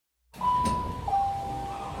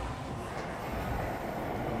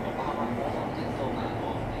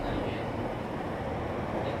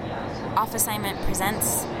Off Assignment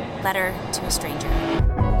presents Letter to a Stranger.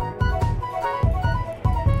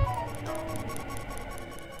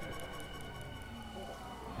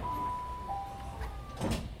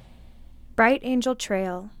 Bright Angel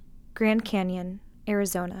Trail, Grand Canyon,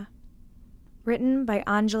 Arizona. Written by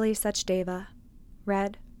Anjali Sachdeva.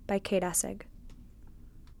 Read by Kate Essig.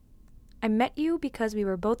 I met you because we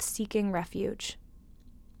were both seeking refuge.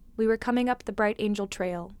 We were coming up the Bright Angel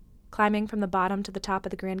Trail, climbing from the bottom to the top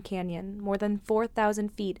of the Grand Canyon, more than 4,000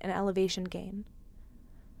 feet in elevation gain.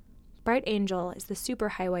 Bright Angel is the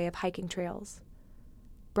superhighway of hiking trails.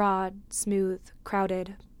 Broad, smooth,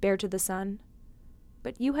 crowded, bare to the sun.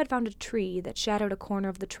 But you had found a tree that shadowed a corner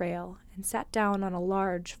of the trail and sat down on a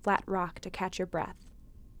large, flat rock to catch your breath,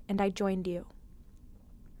 and I joined you.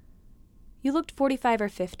 You looked 45 or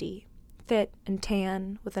 50, fit and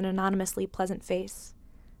tan, with an anonymously pleasant face.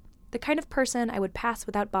 The kind of person I would pass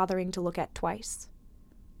without bothering to look at twice.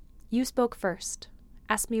 You spoke first,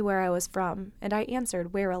 asked me where I was from, and I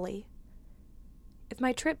answered warily. If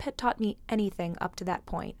my trip had taught me anything up to that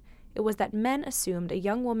point, it was that men assumed a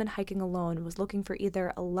young woman hiking alone was looking for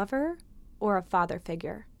either a lover or a father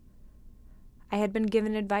figure. I had been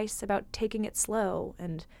given advice about taking it slow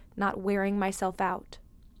and not wearing myself out,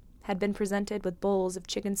 had been presented with bowls of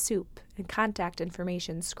chicken soup and contact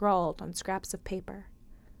information scrawled on scraps of paper.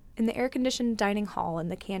 In the air-conditioned dining hall in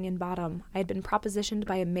the canyon bottom, I had been propositioned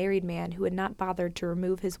by a married man who had not bothered to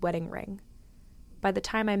remove his wedding ring. By the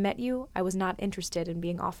time I met you, I was not interested in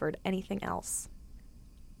being offered anything else.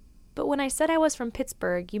 But when I said I was from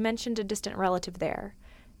Pittsburgh, you mentioned a distant relative there,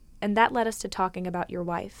 and that led us to talking about your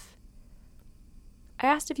wife. I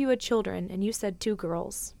asked if you had children, and you said 2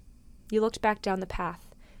 girls. You looked back down the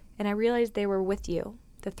path, and I realized they were with you,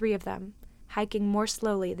 the 3 of them, hiking more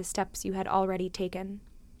slowly the steps you had already taken.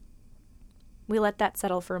 We let that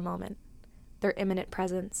settle for a moment, their imminent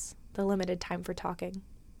presence, the limited time for talking.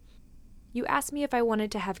 You asked me if I wanted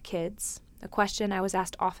to have kids, a question I was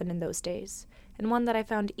asked often in those days, and one that I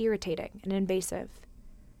found irritating and invasive.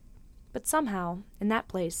 But somehow, in that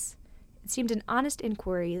place, it seemed an honest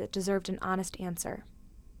inquiry that deserved an honest answer.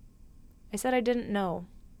 I said I didn't know,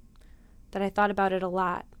 that I thought about it a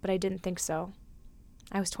lot, but I didn't think so.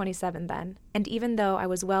 I was 27 then, and even though I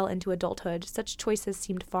was well into adulthood, such choices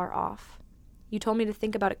seemed far off. You told me to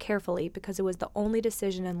think about it carefully because it was the only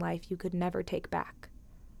decision in life you could never take back.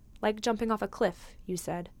 Like jumping off a cliff, you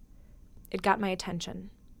said. It got my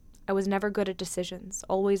attention. I was never good at decisions,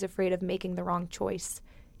 always afraid of making the wrong choice,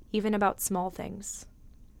 even about small things.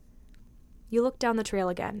 You looked down the trail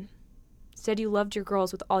again. Said you loved your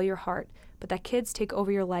girls with all your heart, but that kids take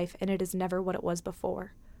over your life and it is never what it was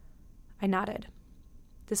before. I nodded.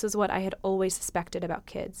 This was what I had always suspected about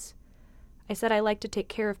kids. I said I liked to take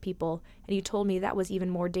care of people, and you told me that was even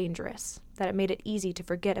more dangerous, that it made it easy to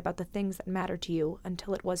forget about the things that matter to you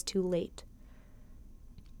until it was too late.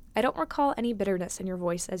 I don't recall any bitterness in your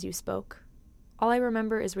voice as you spoke. All I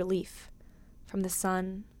remember is relief. From the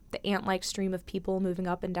sun, the ant-like stream of people moving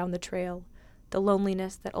up and down the trail, the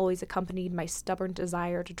loneliness that always accompanied my stubborn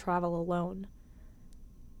desire to travel alone.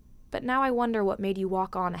 But now I wonder what made you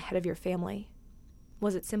walk on ahead of your family.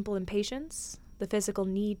 Was it simple impatience? The physical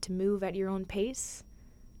need to move at your own pace?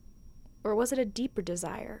 Or was it a deeper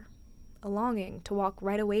desire, a longing to walk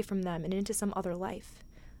right away from them and into some other life?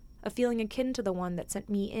 A feeling akin to the one that sent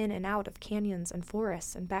me in and out of canyons and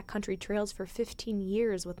forests and backcountry trails for 15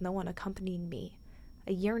 years with no one accompanying me,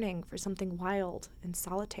 a yearning for something wild and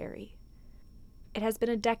solitary. It has been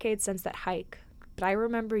a decade since that hike, but I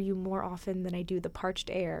remember you more often than I do the parched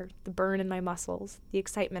air, the burn in my muscles, the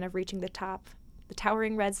excitement of reaching the top, the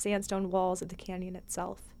towering red sandstone walls of the canyon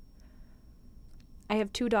itself. I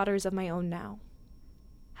have 2 daughters of my own now.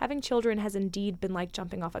 Having children has indeed been like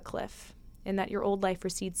jumping off a cliff, in that your old life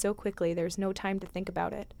recedes so quickly there's no time to think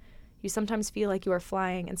about it. You sometimes feel like you are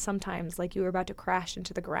flying, and sometimes like you are about to crash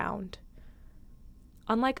into the ground.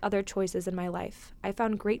 Unlike other choices in my life, I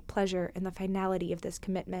found great pleasure in the finality of this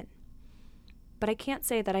commitment. But I can't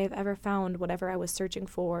say that I have ever found whatever I was searching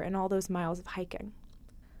for in all those miles of hiking.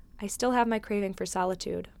 I still have my craving for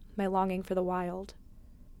solitude, my longing for the wild.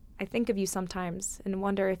 I think of you sometimes and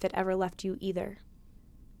wonder if it ever left you either.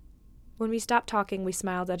 When we stopped talking, we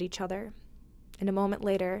smiled at each other. And a moment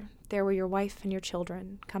later, there were your wife and your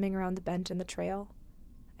children coming around the bend in the trail.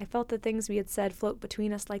 I felt the things we had said float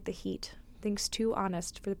between us like the heat, things too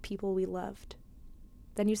honest for the people we loved.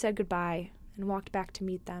 Then you said goodbye and walked back to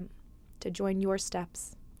meet them, to join your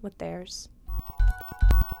steps with theirs.